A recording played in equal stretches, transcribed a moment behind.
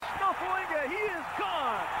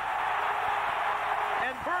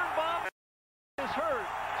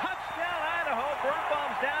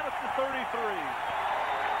33.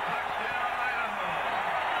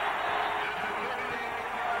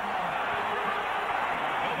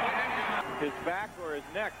 His back or his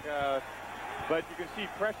neck, but you can see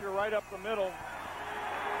pressure right up the middle.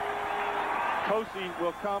 Kosi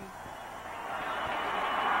will come.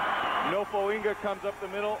 Nofo Inga comes up the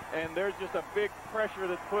middle, and there's just a big pressure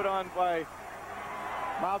that's put on by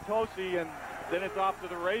Maltosi, and then it's off to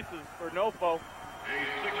the races for Nofo.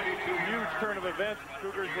 Huge turn of events.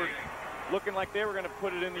 Cougars were looking like they were going to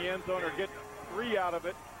put it in the end zone or get 3 out of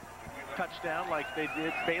it. Touchdown like they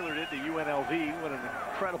did. Baylor did to UNLV. What an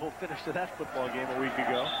incredible finish to that football game a week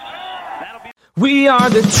ago. That'll be. We are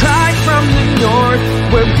the tribe from the north.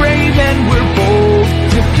 We're brave and we're bold.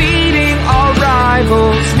 Defeating our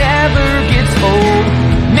rivals never gets old.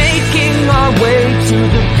 Making our way to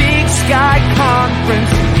the Big Sky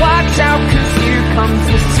Conference. Watch out, 'cause here comes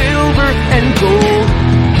the silver and gold.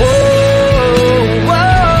 Whoa,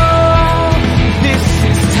 whoa. This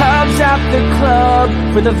is Tubbs at the Club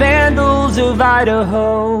for the Vandals of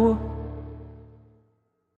Idaho.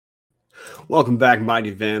 Welcome back,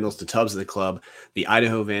 Mighty Vandals, to Tubbs of the Club, the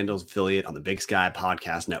Idaho Vandals affiliate on the Big Sky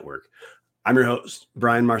Podcast Network. I'm your host,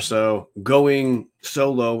 Brian Marceau, going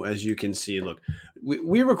solo, as you can see. Look,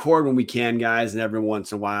 we record when we can, guys, and every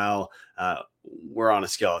once in a while, we're on a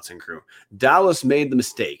skeleton crew. Dallas made the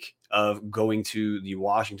mistake of going to the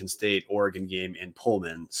Washington State-Oregon game in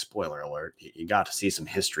Pullman. Spoiler alert, you got to see some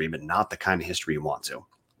history, but not the kind of history you want to.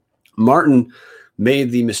 Martin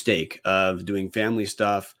made the mistake of doing family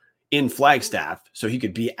stuff in Flagstaff so he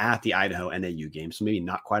could be at the Idaho NAU game. So maybe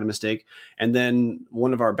not quite a mistake. And then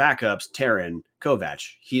one of our backups, Taryn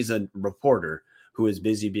Kovac, he's a reporter who is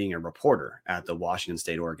busy being a reporter at the Washington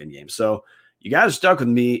State-Oregon game. So you guys are stuck with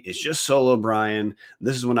me. It's just solo Brian.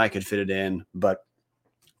 This is when I could fit it in, but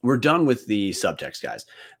we're done with the subtext, guys.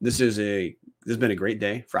 This has been a great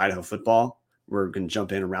day for Idaho football. We're going to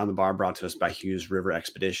jump in around the bar, brought to us by Hughes River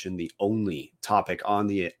Expedition. The only topic on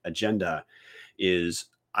the agenda is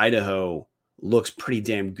Idaho looks pretty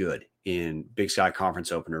damn good in Big Sky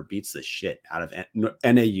Conference opener, beats the shit out of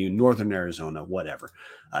NAU, Northern Arizona, whatever,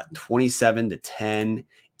 27-10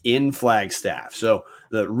 in Flagstaff. So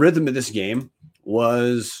the rhythm of this game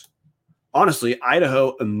was, honestly,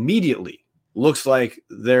 Idaho immediately looks like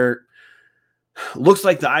the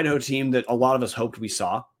Idaho team that a lot of us hoped we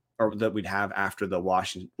saw, or that we'd have after the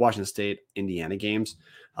Washington State Indiana games.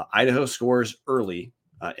 Idaho scores early.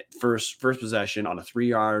 First possession on a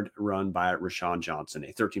 3-yard run by Rashawn Johnson,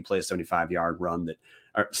 a 13-play, 75-yard run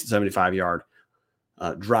 75-yard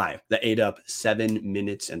drive that ate up 7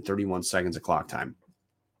 minutes and 31 seconds of clock time.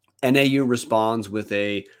 NAU responds with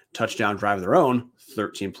a touchdown drive of their own,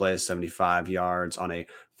 13 plays, 75 yards on a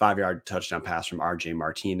 5-yard touchdown pass from RJ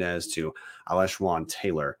Martinez to Aleshwan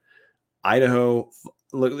Taylor. Idaho,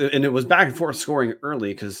 look, and it was back and forth scoring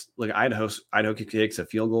early because Idaho kicks a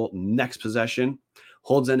field goal next possession,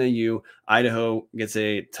 holds NAU. Idaho gets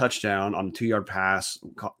a touchdown on a 2-yard pass,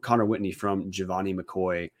 Connor Whitney from Giovanni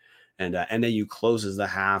McCoy, and NAU closes the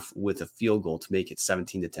half with a field goal to make it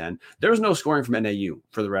 17-10. There was no scoring from NAU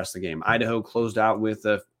for the rest of the game. Idaho closed out with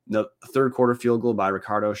the third quarter field goal by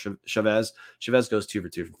Ricardo Chavez. Chavez goes 2 for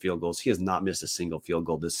 2 from field goals. He has not missed a single field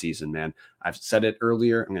goal this season, man. I've said it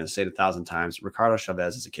earlier. I'm going to say it 1,000 times. Ricardo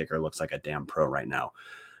Chavez as a kicker looks like a damn pro right now.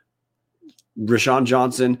 Rashawn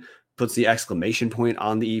Johnson puts the exclamation point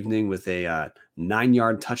on the evening with a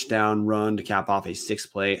 9-yard touchdown run to cap off a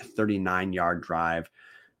 6-play, 39-yard drive.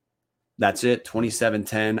 That's it,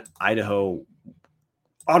 27-10. Idaho,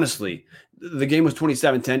 honestly, the game was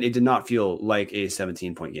 27-10. It did not feel like a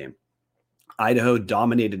 17-point game. Idaho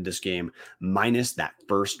dominated this game minus that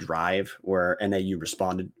first drive where NAU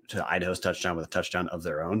responded to Idaho's touchdown with a touchdown of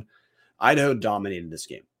their own. Idaho dominated this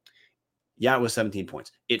game. Yeah, it was 17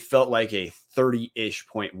 points. It felt like a 30-ish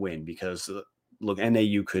point win because, look,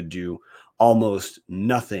 NAU could do almost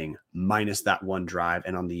nothing minus that one drive.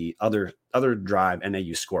 And on the other drive,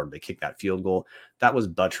 NAU scored. They kicked that field goal. That was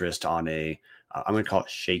buttressed on I'm going to call it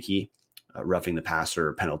shaky, roughing the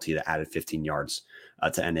passer penalty that added 15 yards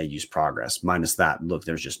to NAU's progress. Minus that, look,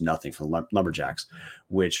 there's just nothing for the Lumberjacks,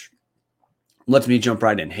 which lets me jump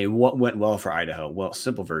right in. Hey, what went well for Idaho? Well,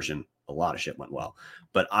 simple version, a lot of shit went well.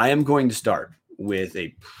 But I am going to start with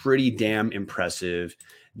a pretty damn impressive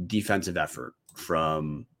defensive effort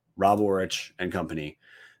from Rob Orich and company.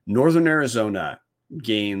 Northern Arizona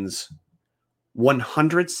gains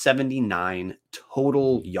 179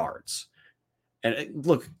 total yards. And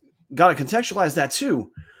look, got to contextualize that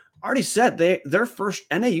too. Already said their first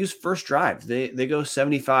NAU's first drive, they go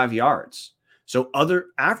 75 yards. So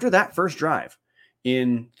after that first drive,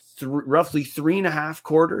 in roughly 3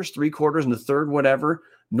 quarters and the third, whatever,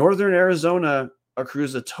 Northern Arizona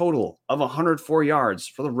accrues a total of 104 yards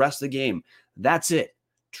for the rest of the game. That's it.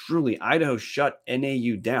 Truly, Idaho shut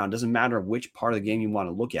NAU down. Doesn't matter which part of the game you want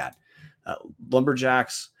to look at.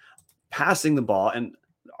 Lumberjacks passing the ball, and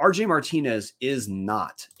RJ Martinez is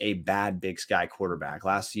not a bad Big Sky quarterback.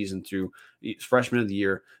 Last season, through freshman of the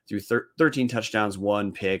year, through 13 touchdowns,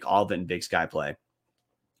 1 pick, all of it in Big Sky play.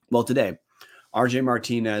 Well, today, RJ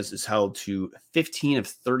Martinez is held to 15 of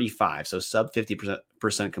 35, so sub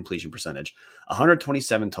 50% completion percentage,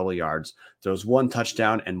 127 total yards, throws 1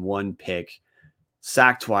 touchdown and 1 pick,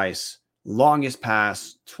 sacked twice, longest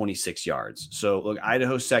pass, 26 yards. So look,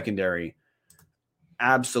 Idaho secondary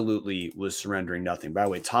absolutely was surrendering nothing. By the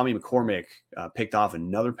way, Tommy McCormick picked off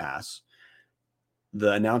another pass.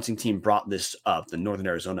 The announcing team brought this up, the Northern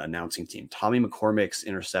Arizona announcing team. Tommy McCormick's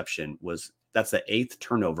interception that's the 8th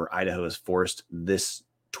turnover Idaho has forced this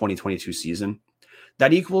 2022 season.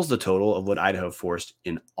 That equals the total of what Idaho forced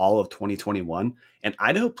in all of 2021. And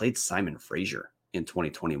Idaho played Simon Fraser in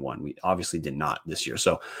 2021. We obviously did not this year.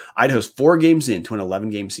 So Idaho's 4 games into an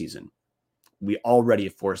 11-game season. We already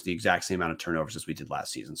have forced the exact same amount of turnovers as we did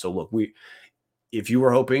last season. So look, if you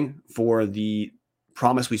were hoping for the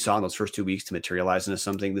promise we saw in those first 2 weeks to materialize into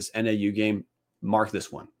something, this NAU game, mark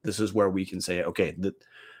this one. This is where we can say, okay,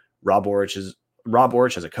 Rob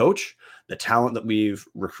Orich as a coach, the talent that we've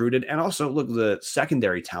recruited, and also look, the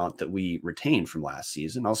secondary talent that we retained from last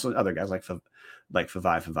season. Also other guys like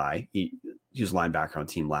Favai. He was a linebacker on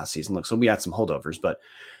the team last season. Look, so we had some holdovers, but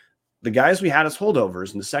the guys we had as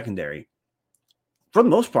holdovers in the secondary, for the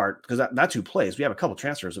most part, because that's who plays. We have a couple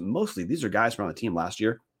transfers, and mostly these are guys from on the team last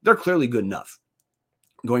year. They're clearly good enough.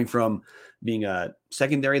 Going from being a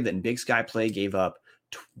secondary that in Big Sky play gave up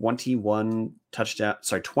 20 touchdown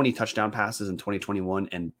passes in 2021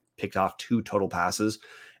 and picked off 2 total passes.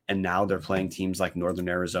 And now they're playing teams like Northern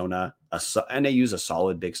Arizona, NAU's a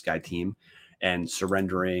solid Big Sky team, and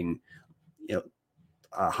surrendering,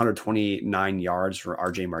 129 yards for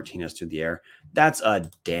RJ Martinez through the air. That's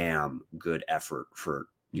a damn good effort for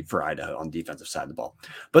Idaho on the defensive side of the ball.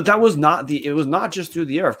 But it was not just through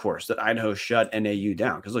the air, of course, that Idaho shut NAU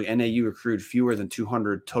down, because look, NAU accrued fewer than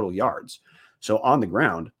 200 total yards. So on the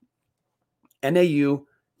ground, NAU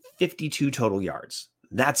 52 total yards.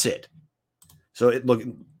 That's it. So it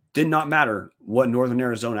did not matter what Northern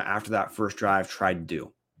Arizona after that first drive tried to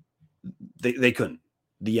do. They couldn't.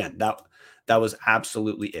 The end. That was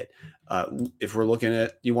absolutely it. If we're looking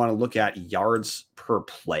at, you want to look at yards per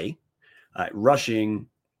play, rushing,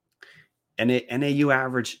 NAU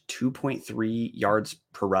averaged 2.3 yards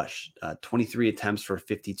per rush, 23 attempts for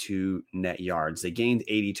 52 net yards. They gained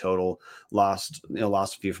 80 total, lost a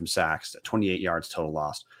few from sacks, 28 yards total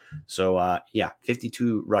lost. So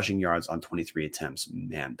 52 rushing yards on 23 attempts.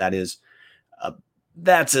 Man,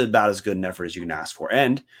 that's about as good an effort as you can ask for.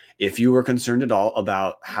 And if you were concerned at all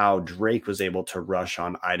about how Drake was able to rush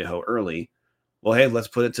on Idaho early, well, hey, let's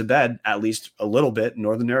put it to bed at least a little bit.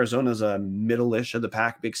 Northern Arizona is a middle-ish of the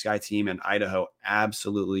pack Big Sky team, and Idaho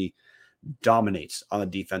absolutely dominates on the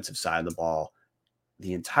defensive side of the ball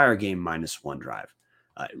the entire game minus 1 drive.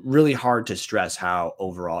 Really hard to stress how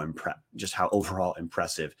overall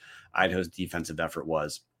impressive Idaho's defensive effort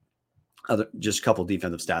was. Just a couple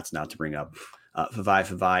defensive stats now to bring up.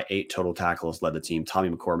 Favai, 8 total tackles, led the team. Tommy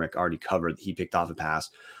McCormick already covered. He picked off a pass.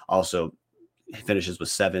 Also, finishes with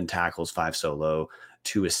 7 tackles, 5 solo,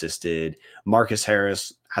 2 assisted. Marcus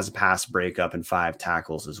Harris has a pass breakup and 5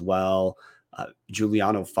 tackles as well.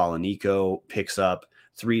 Giuliano Falanico picks up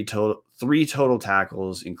 3 total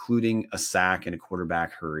tackles, including a sack and a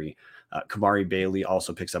quarterback hurry. Kamari Bailey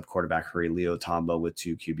also picks up quarterback hurry. Leo Tombo with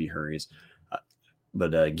 2 QB hurries.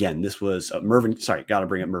 But again, this was got to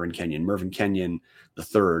bring up Mervin Kenyon. Mervin Kenyon, the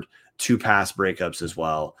third, 2 pass breakups as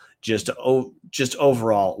well. Just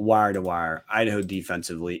overall, wire to wire, Idaho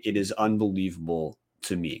defensively, it is unbelievable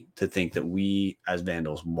to me to think that we as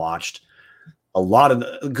Vandals watched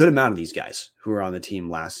a good amount of these guys who were on the team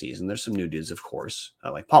last season. There's some new dudes, of course,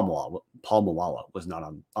 like Paul Mawala was not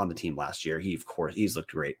on the team last year. He's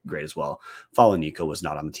looked great as well. Falanico was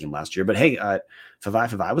not on the team last year, but hey,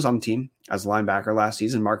 Favai was on the team as a linebacker last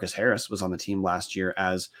season. Marcus Harris was on the team last year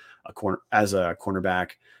as a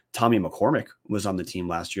cornerback. Tommy McCormick was on the team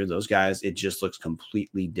last year. Those guys, it just looks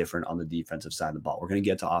completely different on the defensive side of the ball. We're going to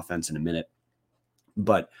get to offense in a minute,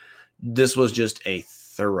 but this was just a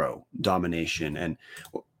thorough domination. And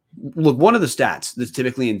look, one of the stats that's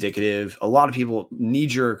typically indicative, a lot of people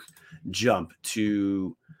knee-jerk jump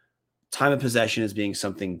to time of possession as being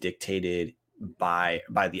something dictated by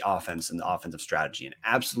the offense and the offensive strategy. And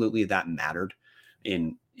absolutely that mattered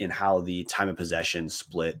in how the time of possession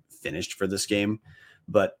split finished for this game.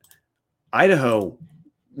 But Idaho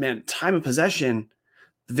man, time of possession,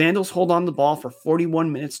 the Vandals hold on the ball for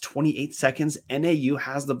 41 minutes, 28 seconds. NAU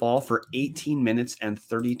has the ball for 18 minutes and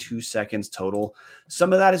 32 seconds total.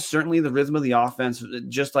 Some of that is certainly the rhythm of the offense,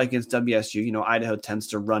 just like against WSU. Idaho tends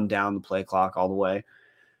to run down the play clock all the way.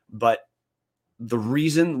 But the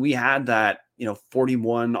reason we had that,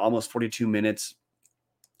 41, almost 42 minutes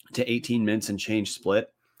to 18 minutes and change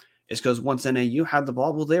split is because once NAU had the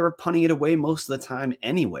ball, well, they were punting it away most of the time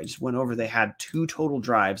anyway. Just went over. They had 2 total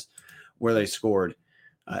drives where they scored.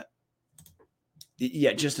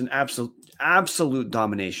 Just an absolute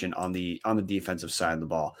domination on the defensive side of the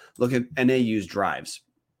ball. Look at NAU's drives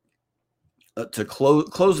to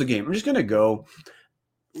close the game. I'm just going to go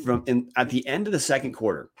at the end of the second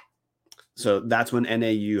quarter. So that's when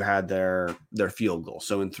NAU had their field goal.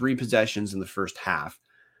 So in 3 possessions in the first half,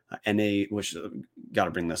 which got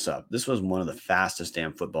to bring this up. This was one of the fastest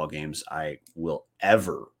damn football games I will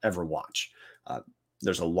ever watch.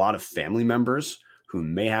 There's a lot of family members who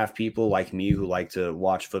may have people like me who like to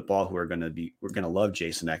watch football who we're going to love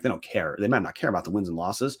Jason Eck. They don't care. They might not care about the wins and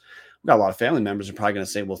losses. We've got a lot of family members who are probably going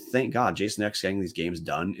to say, well, thank God Jason Eck's getting these games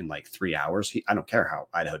done in like 3 hours. I don't care how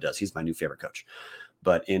Idaho does. He's my new favorite coach.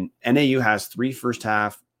 But NAU has 3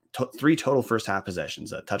 total first half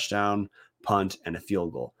possessions, a touchdown, punt, and a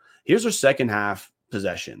field goal. Here's our second half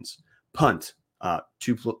possessions. Punt, they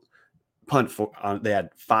had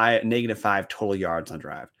 -5 total yards on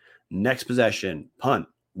drive. Next possession, punt,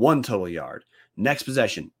 1 total yard. Next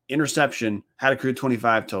possession, interception, had accrued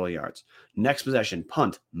 25 total yards. Next possession,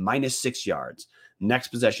 punt, -6 yards. Next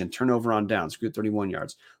possession, turnover on down, screwed 31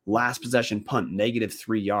 yards. Last possession, punt,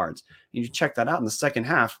 -3 yards. You check that out in the second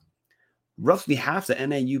half. Roughly half the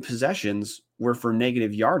NAU possessions were for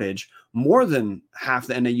negative yardage. More than half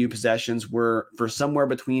the NAU possessions were for somewhere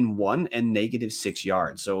between 1 and -6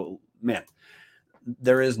 yards. So, man,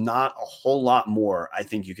 there is not a whole lot more I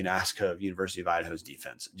think you can ask of University of Idaho's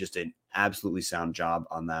defense. Just an absolutely sound job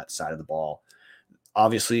on that side of the ball.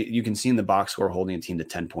 Obviously, you can see in the box score holding a team to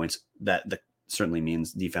 10 points. That certainly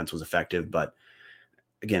means defense was effective. But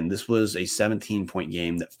again, this was a 17-point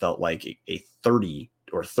game that felt like a 30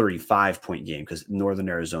 or 35-point game because Northern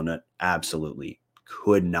Arizona absolutely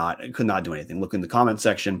could not do anything. Look in the comment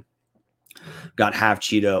section. Got half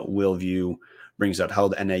cheetah. Will View brings up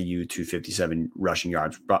held NAU to 57 rushing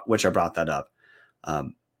yards, which I brought that up.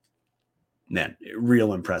 Man,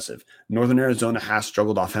 real impressive. Northern Arizona has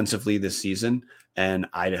struggled offensively this season, and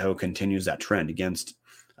Idaho continues that trend against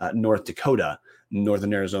North Dakota.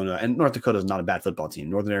 Northern Arizona, and North Dakota is not a bad football team.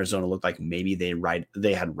 Northern Arizona looked like maybe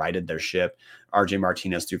they had righted their ship. RJ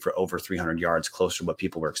Martinez threw for over 300 yards, close to what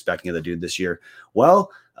people were expecting of the dude this year.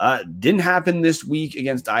 Well, didn't happen this week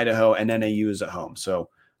against Idaho, and NAU is at home. So,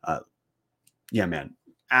 yeah, man,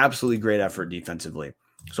 absolutely great effort defensively.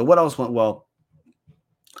 So what else went well?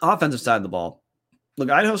 Offensive side of the ball. Look,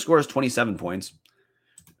 Idaho scores 27 points.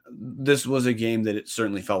 This was a game that it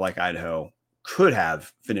certainly felt like Idaho could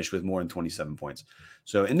have finished with more than 27 points.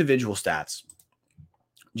 So individual stats.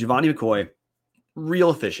 Giovanni McCoy,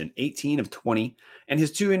 real efficient, 18 of 20. And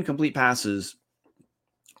his 2 incomplete passes,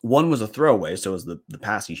 one was a throwaway, so it was the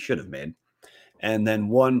pass he should have made. And then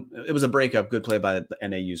one, it was a breakup, good play by the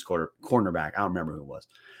NAU's cornerback. I don't remember who it was.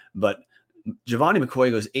 But Giovanni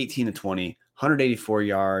McCoy goes 18 to 20, 184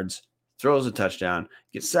 yards, throws a touchdown,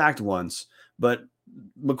 gets sacked once. But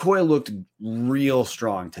McCoy looked real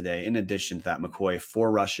strong today. In addition to that, McCoy,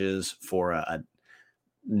 4 rushes for a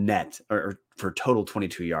net or for total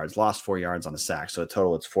 22 yards, lost 4 yards on a sack. So a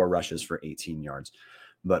total, it's 4 rushes for 18 yards.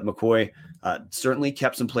 But McCoy certainly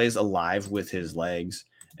kept some plays alive with his legs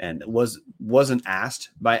and wasn't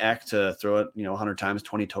asked by Eck to throw it, 100 times,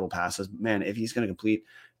 20 total passes. Man, if he's going to complete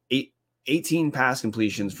 18 pass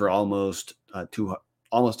completions for almost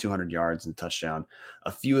 200 yards and touchdown,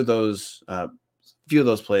 a few of those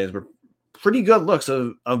plays were pretty good looks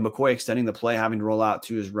of McCoy extending the play, having to roll out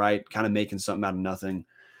to his right, kind of making something out of nothing.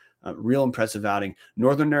 Real impressive outing.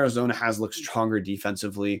 Northern Arizona has looked stronger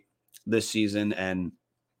defensively this season, and,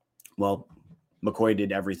 well, McCoy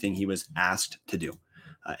did everything he was asked to do,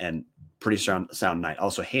 and pretty sound night.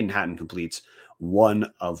 Also, Hayden Hatton completes one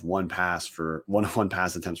of one pass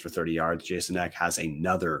attempts for 30 yards. Jason Eck has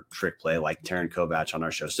another trick play, like Taryn Kovac on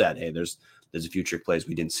our show said. Hey, there's a few trick plays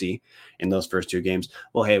we didn't see in those first 2 games.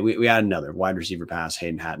 Well, hey, we had another wide receiver pass,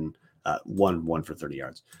 Hayden Hatton, one for 30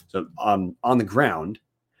 yards. So on the ground,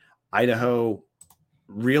 Idaho,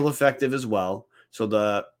 real effective as well. So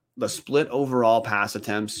the split overall pass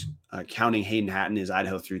attempts, counting Hayden Hatton, is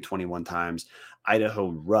Idaho threw 21 times. Idaho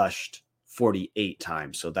rushed 48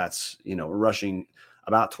 times. So that's, rushing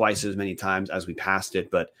about twice as many times as we passed it,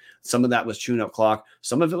 but some of that was chewing up clock.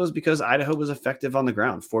 Some of it was because Idaho was effective on the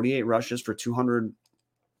ground. 48 rushes for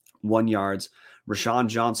 201 yards. Rashawn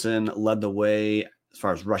Johnson led the way as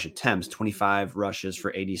far as rush attempts, 25 rushes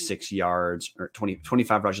for 86 yards, or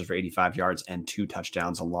 25 rushes for 85 yards and 2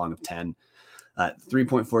 touchdowns, a long of 10.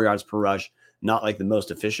 3.4 yards per rush. Not like the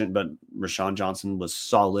most efficient, but Rashawn Johnson was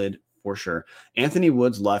solid for sure. Anthony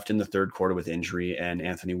Woods left in the third quarter with injury, and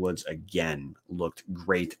Anthony Woods again looked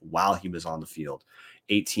great while he was on the field.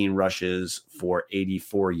 18 rushes for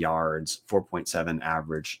 84 yards, 4.7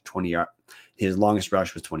 average, 20 yards. His longest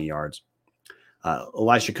rush was 20 yards.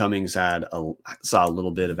 Elisha Cummings saw a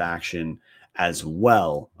little bit of action as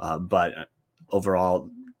well, but overall,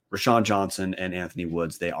 Rashawn Johnson and Anthony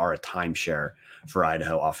Woods, they are a timeshare for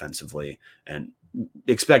Idaho offensively, and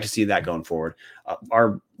expect to see that going forward.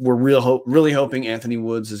 We're really hoping Anthony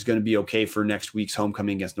Woods is going to be okay for next week's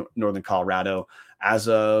homecoming against Northern Colorado. As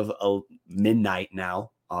of midnight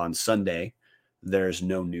now on Sunday, there's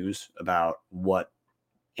no news about what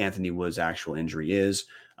Anthony Woods' actual injury is.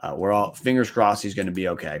 We're all fingers crossed he's going to be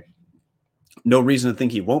okay. No reason to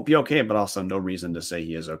think he won't be okay, but also no reason to say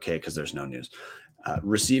he is okay because there's no news.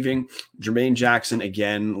 Receiving, Jermaine Jackson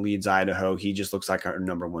again leads Idaho. He just looks like our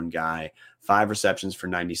number one guy. 5 receptions for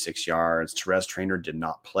 96 yards. Terez Traynor did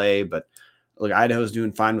not play, but look, Idaho's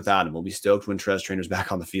doing fine without him. We'll be stoked when Terez Traynor's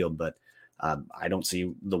back on the field, but I don't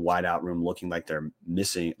see the wideout room looking like they're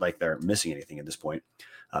missing anything at this point.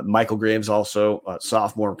 Michael Graves, also a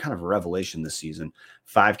sophomore, kind of a revelation this season.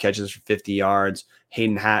 5 catches for 50 yards.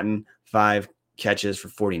 Hayden Hatton, 5 catches for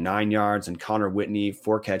 49 yards, and Connor Whitney,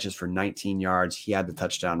 4 catches for 19 yards. He had the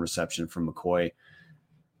touchdown reception from McCoy.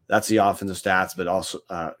 That's the offensive stats, but also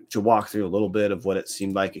to walk through a little bit of what it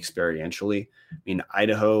seemed like experientially. I mean,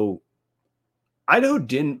 Idaho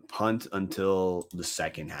didn't punt until the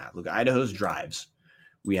second half. Look, Idaho's drives.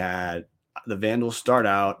 We had the Vandals start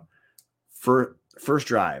out for first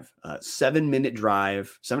drive, 7-minute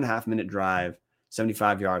drive, 7.5-minute drive,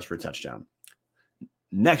 75 yards for a touchdown.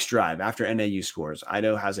 Next drive, after NAU scores,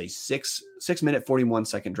 Idaho has a 6-minute,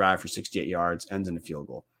 41-second drive for 68 yards, ends in a field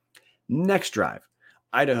goal. Next drive,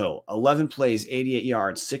 Idaho, 11 plays, 88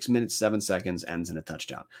 yards, 6 minutes, 7 seconds, ends in a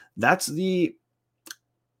touchdown. That's the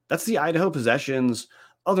Idaho possessions,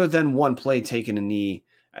 other than one play taking a knee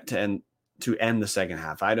to end the second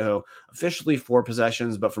half. Idaho officially 4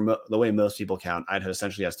 possessions, but from the way most people count, Idaho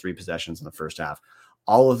essentially has 3 possessions in the first half.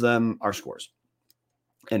 All of them are scores.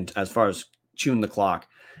 And as far as chewing the clock,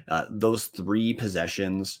 those 3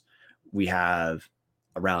 possessions, we have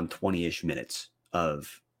around 20-ish minutes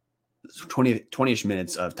of 20-ish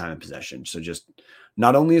minutes of time of possession. So just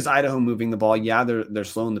not only is Idaho moving the ball, yeah, they're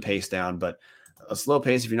slowing the pace down, but a slow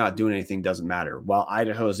pace, if you're not doing anything, doesn't matter. While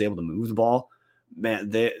Idaho is able to move the ball, man,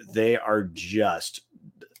 they are just,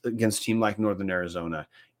 against a team like Northern Arizona,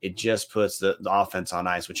 it just puts the offense on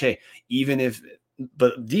ice, which, hey,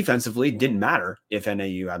 but defensively didn't matter if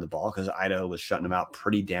NAU had the ball because Idaho was shutting them out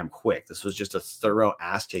pretty damn quick. This was just a thorough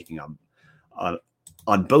ass kicking on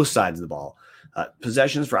both sides of the ball.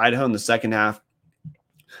 Possessions for Idaho in the second half.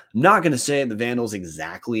 Not going to say the Vandals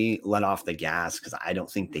exactly let off the gas because I don't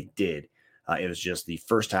think they did. It was just the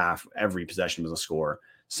first half, every possession was a score.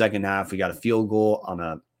 Second half, we got a field goal on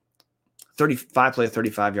a 35-play,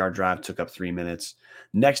 35-yard drive, took up 3 minutes.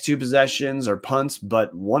 Next 2 possessions are punts,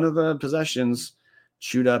 but one of the possessions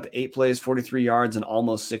chewed up 8 plays, 43 yards, and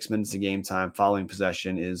almost 6 minutes of game time. Following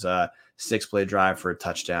possession is a 6-play drive for a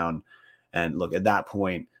touchdown. And look, at that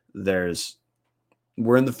point,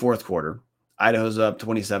 we're in the fourth quarter. Idaho's up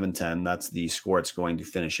 27-10. That's the score it's going to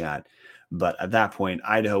finish at. But at that point,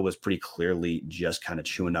 Idaho was pretty clearly just kind of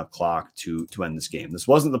chewing up clock to end this game. This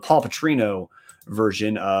wasn't the Paul Petrino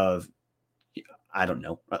version of, I don't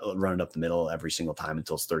know, run it up the middle every single time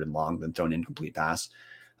until it's 3rd and long, then throw an incomplete pass.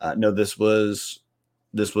 No, this was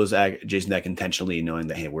Jason Eck intentionally knowing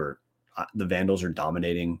that, hey, the Vandals are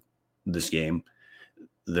dominating this game.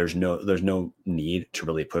 There's no need to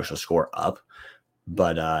really push the score up,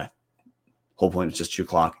 but whole point was just chew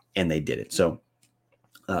clock, and they did it. So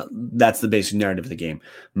that's the basic narrative of the game.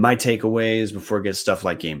 My takeaways before it gets stuff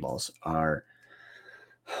like game balls are,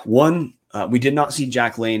 one, we did not see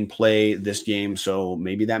Jack Lane play this game, so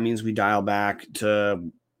maybe that means we dial back to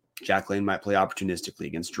Jack Lane might play opportunistically.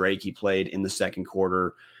 Against Drake, he played in the second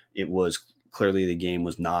quarter. It was clearly the game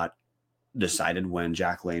was not decided when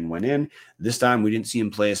Jack Lane went in. This time, we didn't see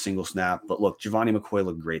him play a single snap. But look, Giovanni McCoy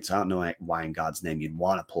looked great, so I don't know why in God's name you'd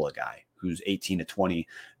want to pull a guy who's 18 to 20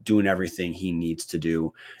 doing everything he needs to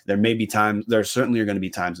do. There certainly are going to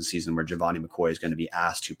be times in the season where Giovanni McCoy is going to be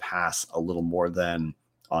asked to pass a little more than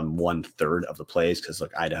on 1/3 of the plays because,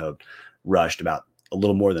 look, Idaho rushed about a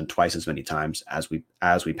little more than twice as many times as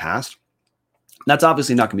we passed. That's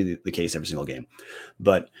obviously not going to be the case every single game,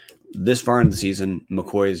 but this far in the season,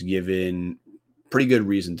 McCoy is given pretty good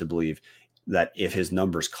reason to believe that if his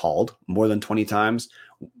number's called more than 20 times,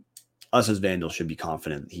 us as Vandals should be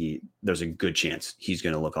confident there's a good chance he's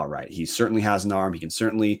going to look all right. He certainly has an arm. He can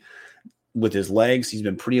certainly, with his legs, he's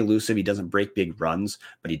been pretty elusive. He doesn't break big runs,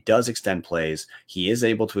 but he does extend plays. He is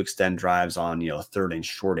able to extend drives on, third and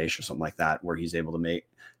short-ish or something like that, where he's able to make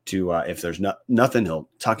if there's nothing, he'll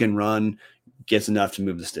tuck and run, gets enough to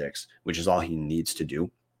move the sticks, which is all he needs to do.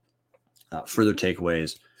 Further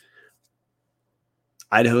takeaways.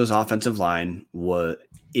 Idaho's offensive line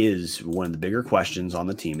is one of the bigger questions on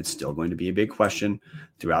the team. It's still going to be a big question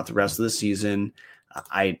throughout the rest of the season.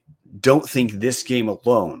 I don't think this game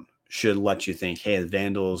alone should let you think, hey, the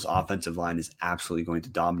Vandals' offensive line is absolutely going to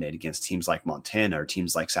dominate against teams like Montana or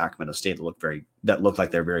teams like Sacramento State that look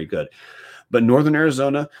like they're very good. But Northern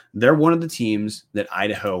Arizona, they're one of the teams that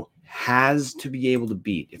Idaho has to be able to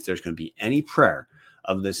beat if there's going to be any prayer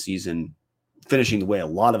of this season finishing the way a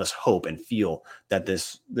lot of us hope and feel that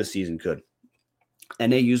this season could.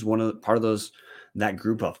 NAU's part of that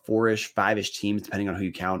group of 4-ish, 5-ish teams, depending on who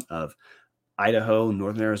you count, of Idaho,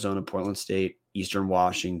 Northern Arizona, Portland State, Eastern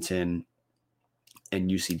Washington, and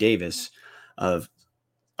UC Davis. Of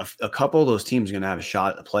a couple of those teams are going to have a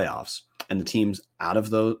shot at the playoffs. And the teams out of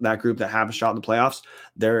that group that have a shot in the playoffs,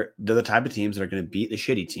 they're the type of teams that are going to beat the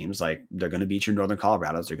shitty teams. Like, they're going to beat your Northern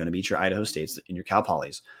Colorados. They're going to beat your Idaho States and your Cal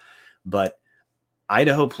Polys. But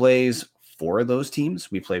Idaho plays 4 of those teams.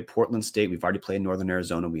 We play Portland State. We've already played Northern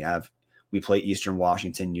Arizona. We play Eastern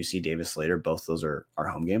Washington, UC Davis later. Both those are our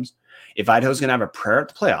home games. If Idaho's going to have a prayer at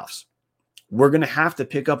the playoffs, we're going to have to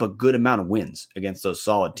pick up a good amount of wins against those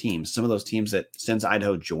solid teams. Some of those teams that, since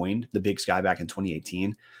Idaho joined the Big Sky back in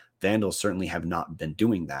 2018, Vandals certainly have not been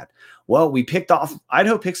doing that. Well,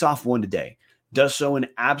 Idaho picks off one today, does so in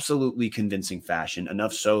absolutely convincing fashion,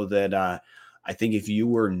 enough so that I think if you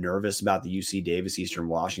were nervous about the UC Davis, Eastern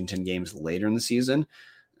Washington games later in the season,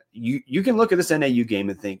 you can look at this NAU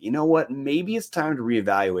game and think, you know what, maybe it's time to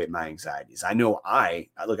reevaluate my anxieties. I know I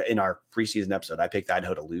look in our preseason episode, I picked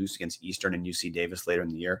Idaho to lose against Eastern and UC Davis later in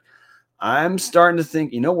the year. I'm starting to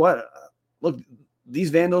think, you know what, look,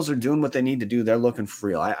 these Vandals are doing what they need to do. They're looking for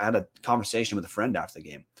real. I had a conversation with a friend after the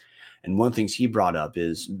game, and one of the things he brought up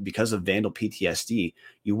is because of Vandal PTSD,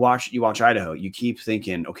 you watch Idaho, you keep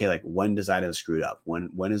thinking, okay, like, when does Idaho screw it up?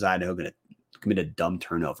 When is Idaho going to commit a dumb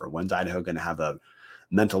turnover? When's Idaho going to have a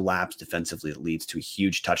mental lapse defensively that leads to a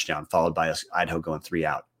huge touchdown followed by Idaho going 3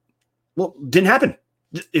 out? Well, didn't happen.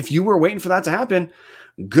 If you were waiting for that to happen,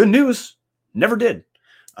 good news, never did.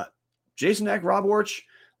 Jason Eck, Rob Orch,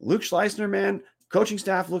 Luke Schleisner, man, coaching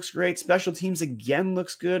staff looks great. Special teams again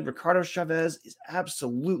looks good. Ricardo Chavez is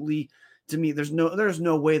absolutely, to me, there's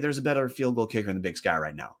no way there's a better field goal kicker in the Big Sky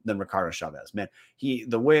right now than Ricardo Chavez. Man,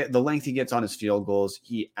 the length he gets on his field goals,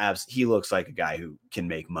 he looks like a guy who can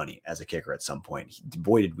make money as a kicker at some point.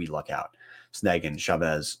 Boy, did we luck out snagging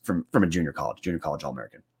Chavez from a junior college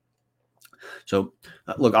All-American. So,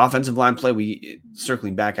 look, offensive line play,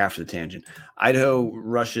 circling back after the tangent. Idaho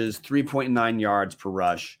rushes 3.9 yards per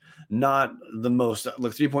rush. Not the most.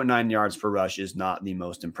 Look, 3.9 yards per rush is not the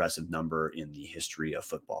most impressive number in the history of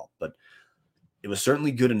football, but it was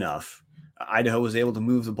certainly good enough. Idaho was able to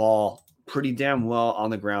move the ball pretty damn well on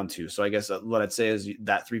the ground too. So I guess what I'd say is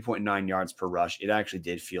that 3.9 yards per rush, it actually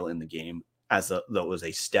did feel in the game though it was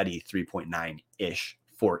a steady 3.9-ish,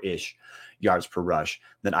 4-ish yards per rush,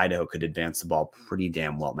 that Idaho could advance the ball pretty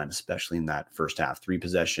damn well, man, especially in that first half. 3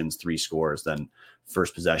 possessions, 3 scores, then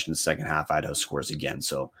first possession, second half, Idaho scores again.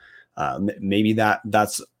 So maybe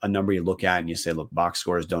that's a number you look at and you say, look, box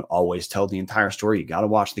scores don't always tell the entire story. You got to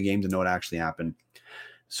watch the game to know what actually happened.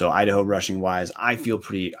 So Idaho rushing wise, I feel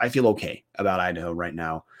okay about Idaho right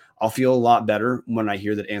now. I'll feel a lot better when I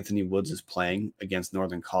hear that Anthony Woods is playing against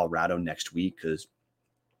Northern Colorado next week, because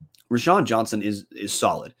Rashawn Johnson is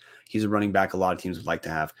solid. He's a running back a lot of teams would like to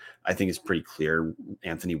have. I think it's pretty clear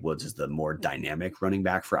Anthony Woods is the more dynamic running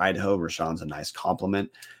back for Idaho. Rashawn's a nice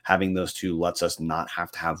complement. Having those two lets us not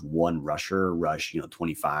have to have one rusher rush,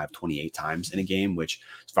 25, 28 times in a game, which,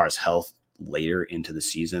 as far as health later into the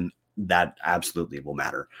season, that absolutely will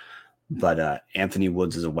matter. But Anthony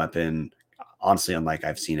Woods is a weapon, honestly, unlike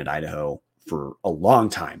I've seen at Idaho for a long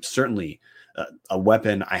time. Certainly a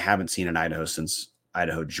weapon I haven't seen in Idaho since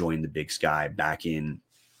Idaho joined the Big Sky back in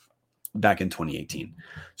 2018.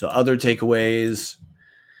 So other takeaways,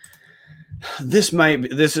 this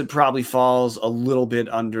probably falls a little bit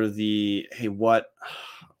under the, hey, what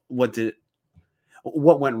went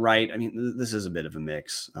right? I mean, this is a bit of a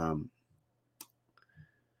mix.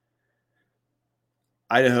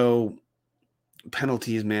 Idaho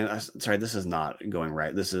penalties, man. Sorry, this is not going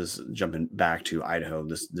right. This is jumping back to Idaho.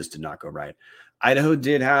 This did not go right. Idaho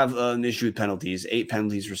did have an issue with penalties. 8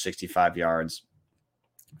 penalties for 65 yards.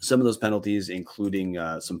 Some of those penalties, including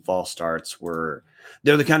some false starts,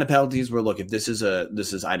 they're the kind of penalties where, look, if this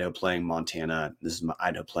is Idaho playing Montana, this is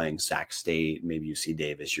Idaho playing Sac State, maybe UC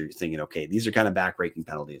Davis, you're thinking, okay, these are kind of backbreaking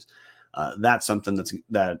penalties. That's something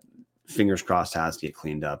that fingers crossed has to get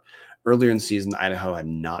cleaned up. Earlier in the season, Idaho had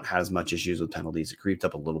not had as much issues with penalties. It creeped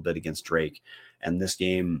up a little bit against Drake, and this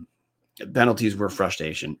game, penalties were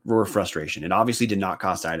frustration. It obviously did not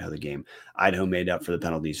cost Idaho the game. Idaho made up for the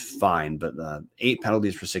penalties fine, but 8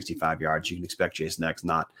 penalties for 65 yards. You can expect Jason X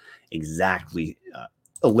not exactly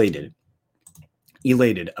elated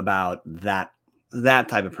about that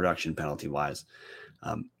type of production penalty wise.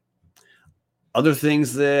 Other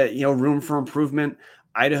things that, room for improvement.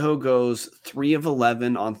 Idaho goes 3 of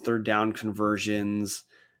 11 on third down conversions.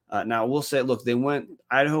 Now we'll say, look,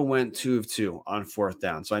 Idaho went 2 of 2 on fourth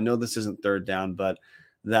down. So I know this isn't third down, but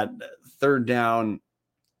that third down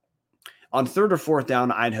on third or fourth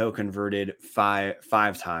down, Idaho converted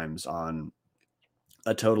five times on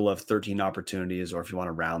a total of 13 opportunities, or if you want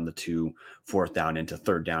to round the 2 fourth down into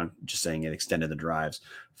third down, just saying it extended the drives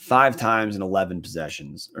 5 times in 11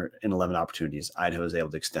 possessions or in 11 opportunities. Idaho is able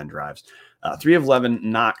to extend drives. 3 of 11,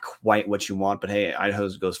 not quite what you want, but hey, Idaho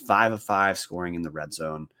goes 5 of 5 scoring in the red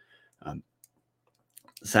zone.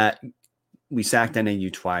 We sacked NAU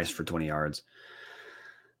twice for 20 yards.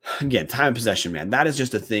 Again, time of possession, man. That is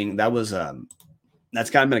just a thing. That's kind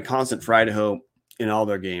of been a constant for Idaho in all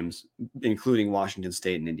their games, including Washington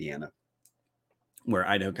State and Indiana, where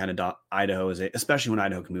Idaho is especially when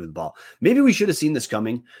Idaho can move the ball. Maybe we should have seen this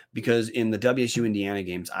coming, because in the WSU Indiana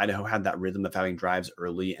games, Idaho had that rhythm of having drives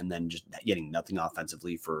early and then just getting nothing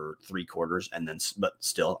offensively for 3 quarters. But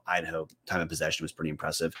still, Idaho time of possession was pretty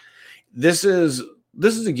impressive. This is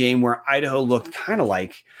a game where Idaho looked kind of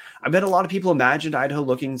like, I bet a lot of people imagined Idaho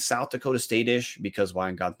looking South Dakota State-ish, because why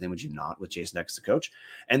in God's name would you not, with Jason X the coach?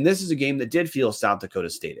 And this is a game that did feel South Dakota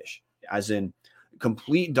State-ish, as in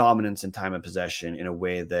complete dominance in time of possession in a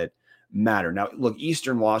way that mattered. Now, look,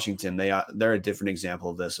 Eastern Washington, they're a different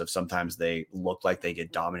example of this, of sometimes they look like they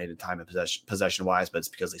get dominated time of possession-wise, but it's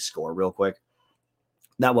because they score real quick.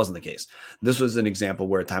 That wasn't the case. This was an example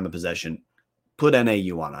where time of possession put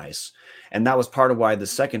NAU on ice. And that was part of why the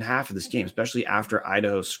second half of this game, especially after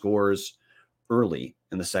Idaho scores early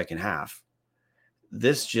in the second half,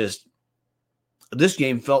 this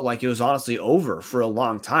game felt like it was honestly over for a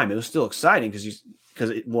long time. It was still exciting because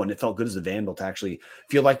it felt good as a Vandal to actually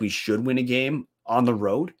feel like we should win a game on the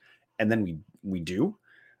road, and then we do.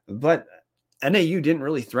 But NAU didn't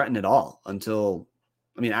really threaten at all until,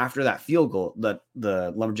 after that field goal that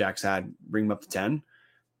the Lumberjacks had, bring them up to 10.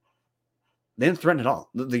 They didn't threaten at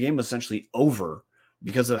all. The game was essentially over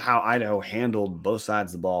because of how Idaho handled both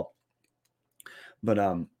sides of the ball. But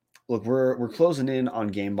look, we're closing in on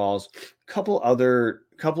game balls. Couple other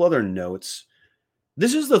notes.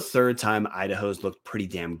 This is the third time Idaho's looked pretty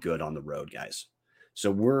damn good on the road, guys.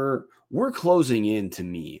 So we're closing in, to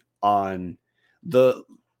me, on the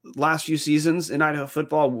last few seasons in Idaho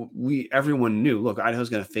football. Everyone knew, look, Idaho's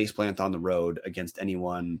going to face plant on the road against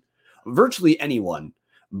anyone, virtually anyone.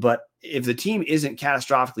 But if the team isn't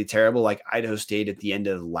catastrophically terrible, like Idaho State at the end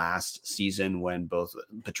of last season, when both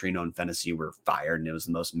Petrino and Fennessy were fired, and it was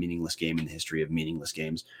the most meaningless game in the history of meaningless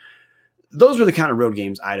games, those were the kind of road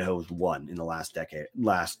games Idaho's won in the last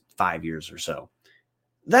 5 years or so.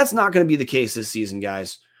 That's not going to be the case this season,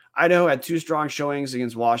 guys. Idaho had 2 strong showings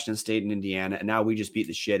against Washington State and Indiana, and now we just beat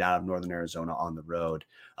the shit out of Northern Arizona on the road.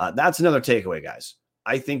 That's another takeaway, guys.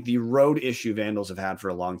 I think the road issue Vandals have had for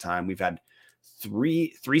a long time. We've had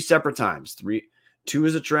three separate times. 2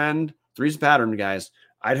 is a trend, 3 is a pattern, guys.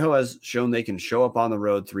 Idaho has shown they can show up on the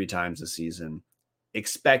road 3 times this season.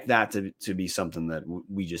 Expect that to be something that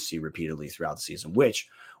we just see repeatedly throughout the season, which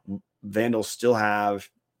Vandals still have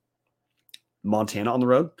Montana on the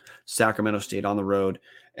road, Sacramento State on the road,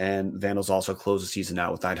 and Vandals also close the season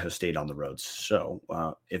out with Idaho State on the road. So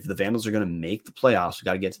if the Vandals are going to make the playoffs, we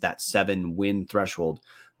got to get to that 7-win threshold.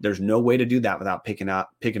 There's no way to do that without picking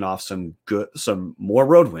off some more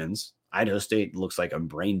road wins. Idaho State looks like a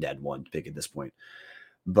brain dead one to pick at this point,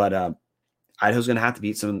 but Idaho's going to have to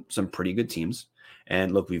beat some pretty good teams.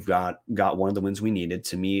 And look, we've got one of the wins we needed.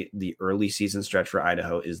 To me, the early season stretch for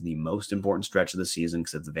Idaho is the most important stretch of the season,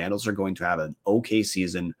 because if the Vandals are going to have an okay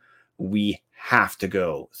season, we have to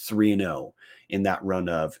go 3-0 in that run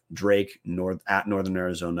of Drake at Northern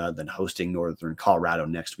Arizona, then hosting Northern Colorado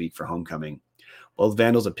next week for homecoming. Both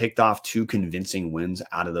Vandals have picked off 2 convincing wins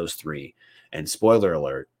out of those 3. And spoiler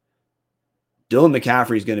alert, Dylan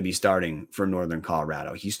McCaffrey is going to be starting for Northern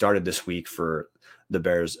Colorado. He started this week for the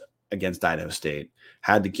Bears against Idaho State,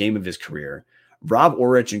 had the game of his career. Rob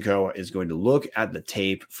Orich and co. is going to look at the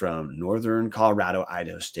tape from Northern Colorado,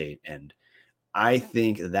 Idaho State. And I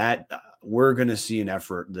think that we're going to see an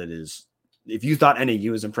effort that is, if you thought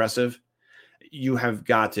NAU was impressive, you have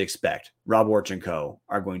got to expect Rob Orich and co.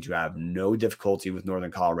 are going to have no difficulty with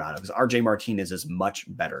Northern Colorado because RJ Martinez is much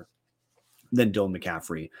better than Dylan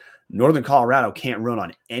McCaffrey. Northern Colorado can't run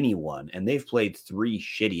on anyone, and they've played 3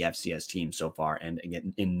 shitty FCS teams so far, and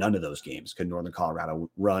again, in none of those games could Northern Colorado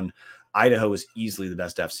run. Idaho is easily the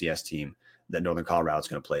best FCS team that Northern Colorado is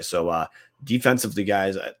going to play. So defensively,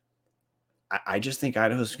 guys, I just think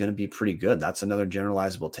Idaho is going to be pretty good. That's another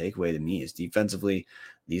generalizable takeaway to me is defensively,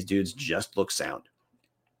 these dudes just look sound.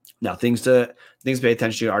 Now, things to pay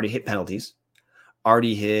attention to, already hit penalties.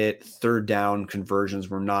 Already hit third down conversions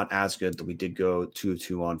were not as good, that we did go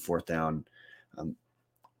 2-2 on fourth down.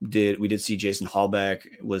 We did see Jason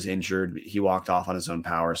Hallbeck was injured. He walked off on his own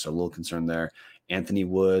power, so a little concern there. Anthony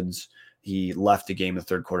Woods, he left the game in the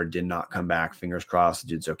third quarter, did not come back. Fingers crossed, the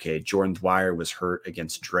dude's okay. Jordan Dwyer was hurt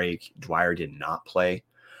against Drake. Dwyer did not play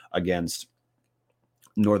against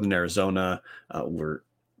Northern Arizona. We're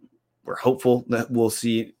hopeful that we'll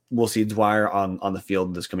see Dwyer on the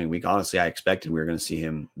field this coming week. Honestly, I expected we were going to see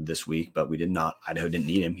him this week, but we did not. Idaho didn't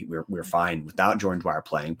need him. We're fine without Jordan Dwyer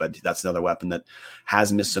playing, but that's another weapon that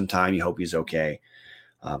has missed some time. You hope he's okay.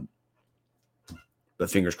 But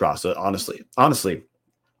fingers crossed. So honestly,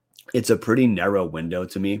 it's a pretty narrow window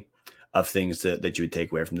to me of things that you would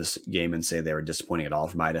take away from this game and say they were disappointing at all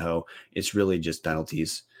from Idaho. It's really just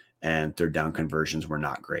penalties and third down conversions were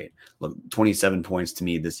not great. Look, 27 points to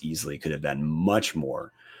me, this easily could have been much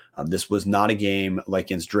more. This was not a game like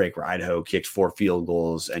against Drake where Idaho kicked 4 field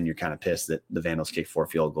goals and you're kind of pissed that the Vandals kicked 4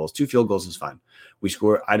 field goals. 2 field goals is fine.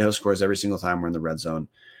 Idaho scores every single time we're in the red zone,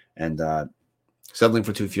 and settling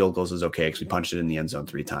for 2 field goals is okay because we punched it in the end zone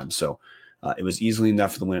 3 times. So it was easily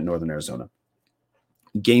enough for the win at Northern Arizona.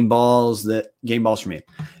 Game balls for me.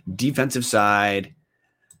 Defensive side,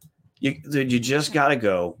 you just got to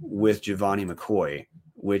go with Giovanni McCoy,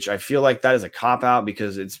 which I feel like that is a cop-out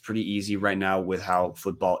because it's pretty easy right now with how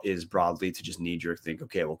football is broadly to just knee-jerk think,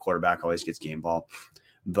 okay, well, quarterback always gets game ball.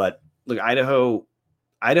 But look, Idaho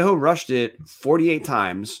rushed it 48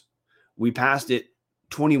 times. We passed it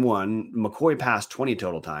 21. McCoy passed 20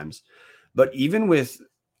 total times. But even with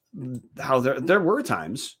how there were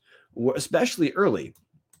times, especially early,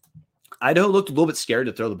 Idaho looked a little bit scared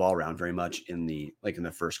to throw the ball around very much in the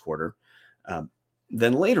first quarter.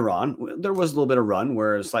 Then later on, there was a little bit of run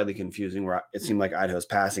where it was slightly confusing, where it seemed like Idaho's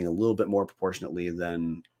passing a little bit more proportionately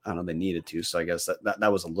than they needed to. So I guess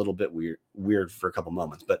that was a little bit weird for a couple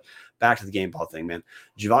moments. But back to the game ball thing, man.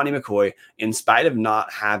 Giovanni McCoy, in spite of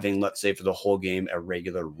not having, let's say for the whole game, a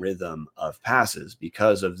regular rhythm of passes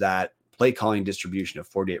because of that play calling distribution of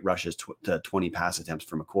 48 rushes to 20 pass attempts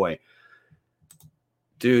for McCoy,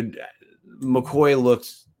 dude, McCoy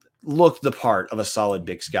looked the part of a solid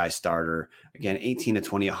Big Sky starter. Again, 18 to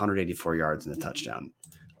 20, 184 yards and a touchdown.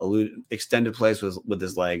 Extended plays with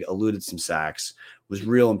his leg, eluded some sacks. Was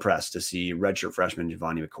real impressed to see redshirt freshman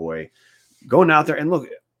Giovanni McCoy going out there. And look,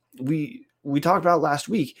 we talked about last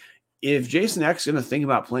week, if Jason Eck's going to think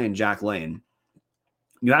about playing Jack Lane,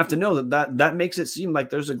 you have to know that makes it seem like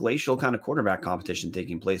there's a glacial kind of quarterback competition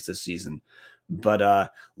taking place this season.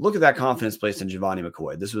 But look at that confidence placed in Giovanni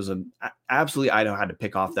McCoy. This was absolutely Idaho had to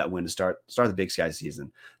pick off that win to start the Big Sky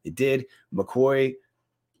season. They did. McCoy,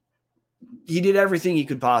 he did everything he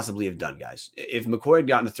could possibly have done, guys. If McCoy had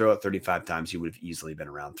gotten to throw it 35 times, he would have easily been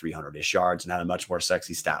around 300-ish yards and had a much more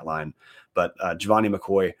sexy stat line. But Giovanni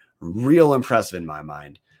McCoy, real impressive in my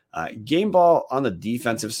mind. Game ball on the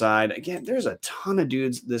defensive side. Again, there's a ton of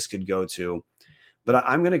dudes this could go to, but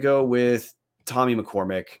I'm going to go with Tommy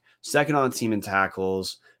McCormick. Second on the team in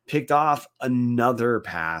tackles, picked off another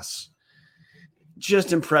pass.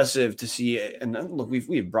 Just impressive to see. And look,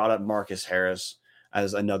 we've brought up Marcus Harris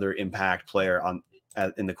as another impact player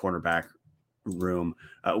in the cornerback room.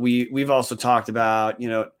 We've also talked about,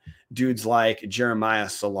 dudes like Jeremiah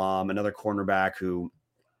Salam, another cornerback who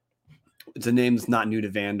it's a name that's not new to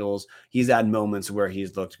Vandals. He's had moments where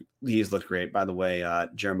he's looked great. By the way,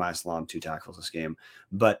 Jeremiah Salam, 2 tackles this game,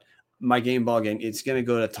 but my game ball game, it's going to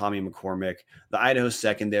go to Tommy McCormick. The Idaho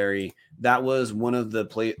secondary, that was one of the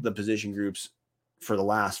position groups for the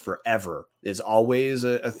last forever. It's always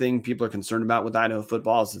a thing people are concerned about with Idaho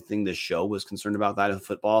football. It's the thing this show was concerned about with Idaho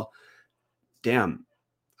football. Damn,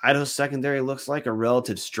 Idaho secondary looks like a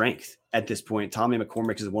relative strength at this point. Tommy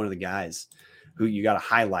McCormick is one of the guys who you got to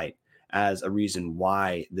highlight as a reason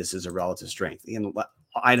why this is a relative strength. And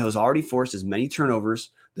Idaho's already forced as many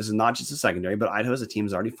turnovers. This is not just a secondary, but Idaho as a team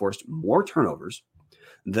has already forced more turnovers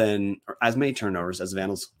than as many turnovers as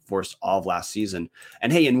Vandals forced all of last season.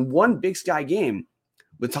 And hey, in one Big Sky game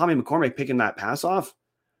with Tommy McCormick picking that pass off,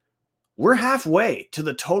 we're halfway to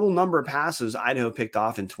the total number of passes Idaho picked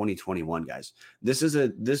off in 2021, guys.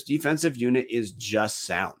 This defensive unit is just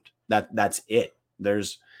sound. That's it.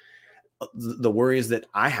 There's the worries that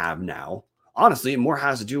I have now. Honestly, it more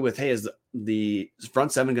has to do with, hey, is the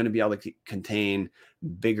front seven going to be able to contain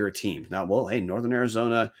bigger teams? Now, well, hey, Northern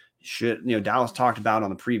Arizona should, Dallas talked about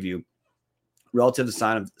on the preview, relative to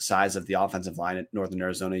the size of the offensive line at Northern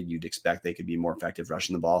Arizona, you'd expect they could be more effective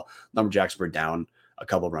rushing the ball. Lumberjacks were down a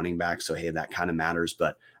couple running backs, so hey, that kind of matters.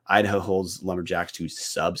 But Idaho holds Lumberjacks to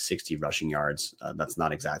sub 60 rushing yards. That's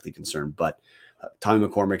not exactly concerned, but Tommy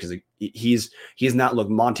McCormick he's not. Look,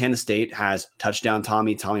 Montana State has touchdown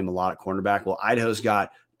Tommy Mellott at cornerback. Well, Idaho's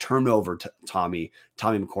got turnover Tommy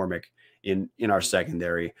McCormick in our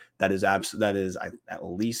secondary. That is at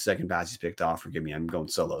least second pass he's picked off. Forgive me, I'm going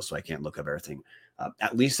solo, so I can't look up everything.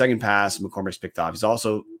 At least second pass McCormick's picked off. He's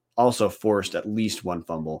also forced at least one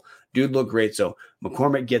fumble. Dude looked great. So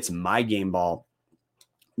McCormick gets my game ball.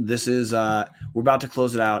 This is we're about to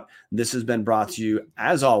close it out. This has been brought to you,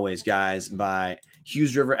 as always, guys, by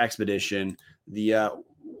Hughes River Expedition, the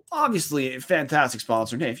obviously a fantastic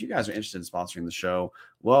sponsor. And hey, if you guys are interested in sponsoring the show,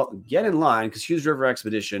 well, get in line, because Hughes River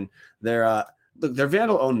Expedition, they're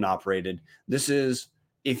Vandal owned and operated. This is,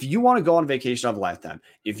 if you want to go on vacation of a lifetime,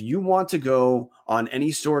 if you want to go on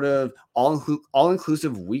any sort of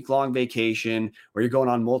all-inclusive week-long vacation where you're going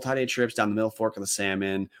on multi-day trips down the Middle Fork of the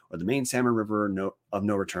Salmon or the main Salmon River of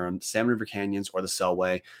no return, Salmon River Canyons or the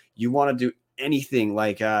Selway, you want to do anything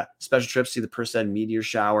like special trips, see the Perseid meteor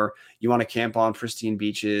shower, you want to camp on pristine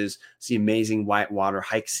beaches, see amazing white water,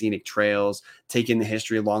 hike scenic trails, take in the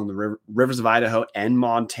history along the rivers of Idaho and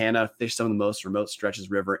Montana, fish some of the most remote stretches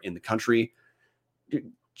of river in the country,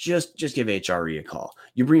 just give HRE a call.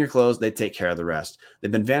 You bring your clothes, they take care of the rest.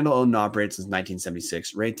 They've been Vandal owned and operated since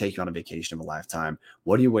 1976, ready to take you on a vacation of a lifetime.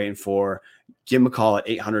 What are you waiting for? Give them a call at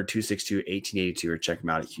 800-262-1882 or check them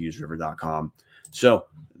out at hughesriver.com. So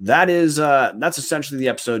that's essentially the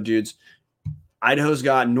episode, dudes. Idaho's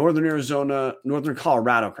got Northern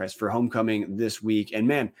Colorado, for homecoming this week. And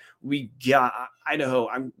man, we got Idaho.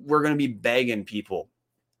 We're going to be begging people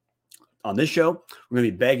on this show. We're going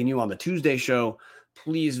to be begging you on the Tuesday show.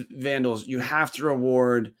 Please, Vandals, you have to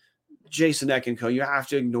reward Jason Eckenco. You have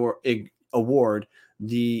to award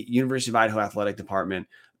the University of Idaho Athletic Department.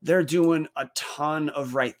 They're doing a ton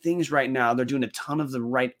of right things right now. They're doing a ton of the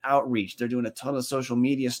right outreach. They're doing a ton of social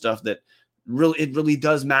media stuff that really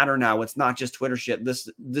does matter now. It's not just Twitter shit.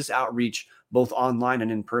 This outreach, both online and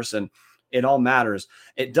in person, it all matters.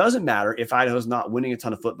 It doesn't matter if Idaho's not winning a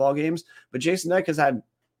ton of football games, but Jason Eck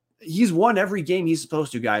he's won every game he's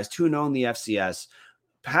supposed to, guys. 2-0 in the FCS.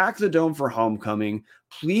 Pack the dome for homecoming.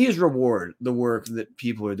 Please reward the work that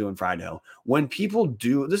people are doing for Idaho. When people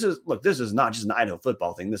do, this is not just an Idaho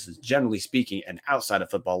football thing. This is, generally speaking, an outside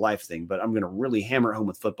of football life thing, but I'm going to really hammer it home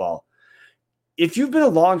with football. If you've been a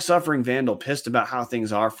long-suffering Vandal pissed about how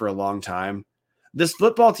things are for a long time, this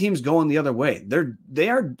football team's going the other way. They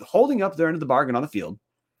are holding up their end of the bargain on the field.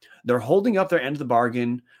 They're holding up their end of the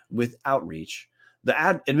bargain with outreach. The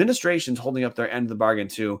administration's holding up their end of the bargain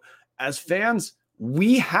too. As fans,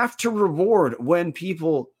 we have to reward when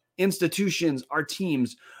people, institutions, our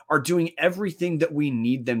teams are doing everything that we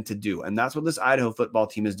need them to do. And that's what this Idaho football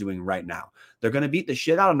team is doing right now. They're going to beat the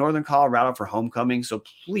shit out of Northern Colorado for homecoming. So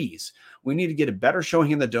please, we need to get a better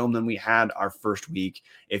showing in the dome than we had our first week.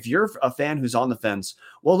 If you're a fan who's on the fence,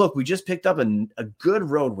 well, look, we just picked up a good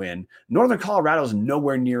road win. Northern Colorado is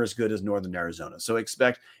nowhere near as good as Northern Arizona. So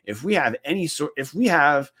expect, if we have any sort of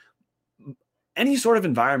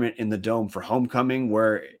environment in the dome for homecoming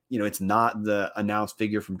where, it's not the announced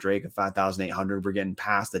figure from Drake of 5,800, we're getting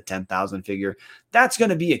past the 10,000 figure. That's going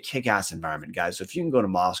to be a kick-ass environment, guys. So if you can go to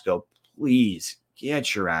Moscow, please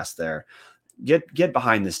get your ass there. Get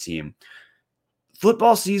behind this team.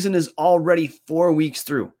 Football season is already 4 weeks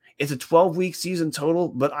through. It's a 12-week season total,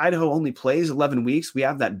 but Idaho only plays 11 weeks. We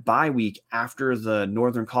have that bye week after the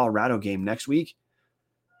Northern Colorado game next week.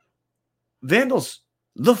 Vandals,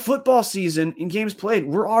 the football season in games played,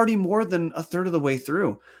 we're already more than a third of the way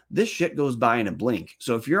through. This shit goes by in a blink.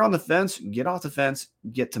 So if you're on the fence, get off the fence,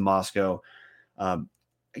 get to Moscow.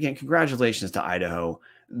 Again, congratulations to Idaho.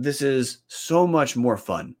 This is so much more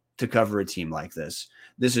fun to cover a team like this.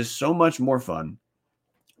 This is so much more fun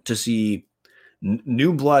to see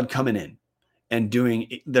new blood coming in and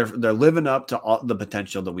doing. They're living up to all the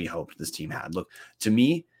potential that we hoped this team had. Look, to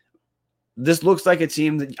me, this looks like a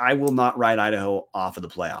team that I will not write Idaho off of the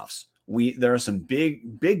playoffs. There are some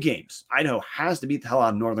big games. Idaho has to beat the hell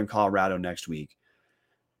out of Northern Colorado next week.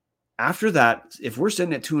 After that, if we're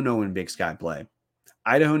sitting at 2-0 in Big Sky play,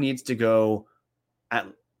 Idaho needs to go at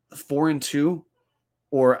 4-2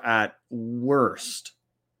 or at worst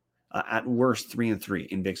 3-3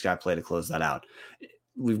 in Big Sky play to close that out.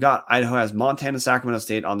 We've got Idaho has Montana, Sacramento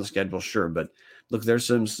State on the schedule, sure, but look, there's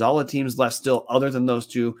some solid teams left still other than those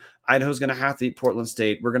two. Idaho's going to have to beat Portland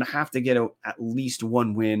State. We're going to have to get at least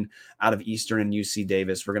one win out of Eastern and UC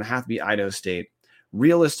Davis. We're going to have to beat Idaho State.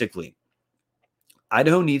 Realistically,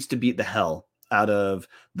 Idaho needs to beat the hell out of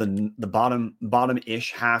the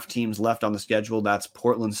bottom-ish half teams left on the schedule. That's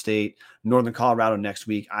Portland State, Northern Colorado next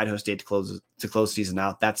week, Idaho State to close season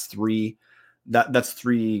out. That's three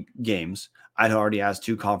games. Idaho already has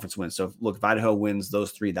 2 conference wins. So look, if Idaho wins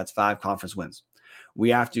those 3, that's 5 conference wins. We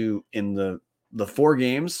have to, in the 4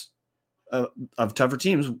 games of tougher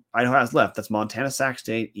teams Idaho has left, that's Montana, Sac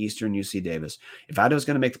State, Eastern, UC Davis. If Idaho's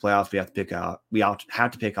going to make the playoffs, we have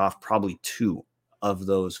to pick off probably 2 of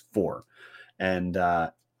those 4. And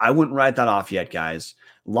I wouldn't write that off yet, guys.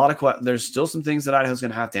 There's still some things that Idaho's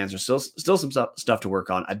going to have to answer. Still some stuff to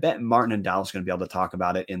work on. I bet Martin and Dallas are going to be able to talk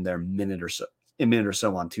about it in their minute or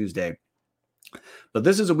so on Tuesday. But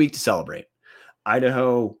this is a week to celebrate.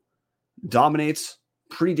 Idaho dominates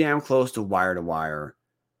pretty damn close to wire.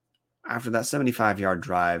 After that 75-yard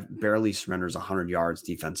drive, barely surrenders 100 yards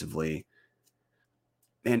defensively.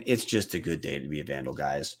 And it's just a good day to be a Vandal,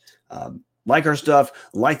 guys. Like our stuff,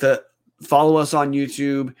 follow us on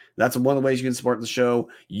YouTube. That's one of the ways you can support the show.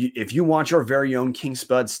 If you want your very own King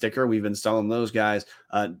Spud sticker, we've been selling those, guys.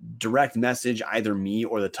 Direct message either me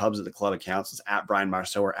or the Tubbs at the Club accounts. It's at Brian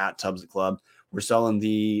Marceau or at Tubbs at the Club. We're selling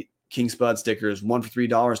the King Spud stickers, 1 for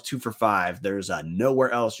 $3, 2 for $5. There's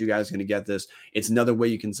nowhere else you guys are going to get this. It's another way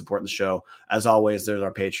you can support the show. As always, there's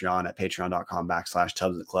our Patreon at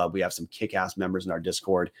patreon.com/Tubbs at the Club. We have some kick-ass members in our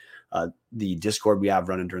Discord. The Discord we have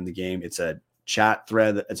running during the game, it's a chat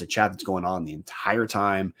thread. It's a chat that's going on the entire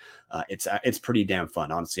time. It's pretty damn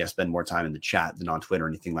fun. Honestly, I spend more time in the chat than on Twitter or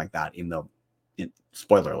anything like that, even though,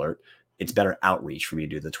 spoiler alert, it's better outreach for me to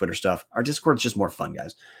do the Twitter stuff. Our Discord's just more fun,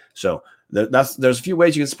 guys. So there's a few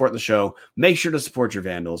ways you can support the show. Make sure to support your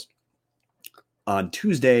Vandals. On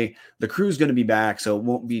Tuesday, the crew's going to be back, so it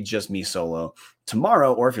won't be just me solo.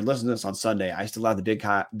 Tomorrow, or if you're listening to this on Sunday, I still have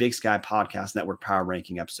the Big Sky Podcast Network Power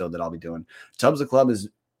Ranking episode that I'll be doing. Tubbs the Club is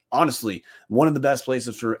honestly one of the best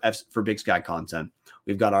places for Big Sky content.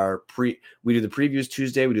 We've got we do the previews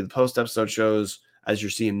Tuesday, we do the post-episode shows, as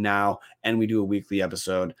you're seeing now, and we do a weekly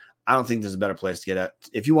episode. I don't think there's a better place to get at.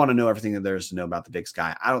 If you want to know everything that there is to know about the Big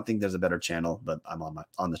Sky, I don't think there's a better channel, but I'm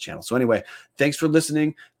on the channel. So anyway, thanks for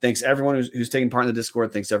listening. Thanks everyone who's taking part in the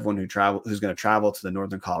Discord. Thanks everyone who's going to travel to the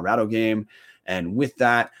Northern Colorado game. And with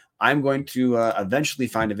that, I'm going to eventually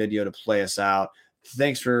find a video to play us out.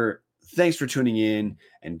 Thanks for tuning in,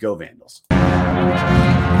 and go Vandals.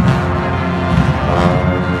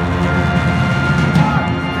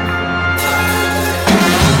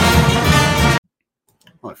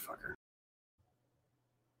 Motherfucker.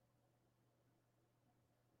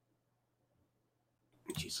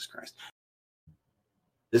 Jesus Christ.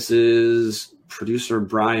 This is producer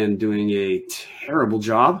Brian doing a terrible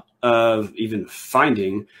job of even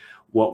finding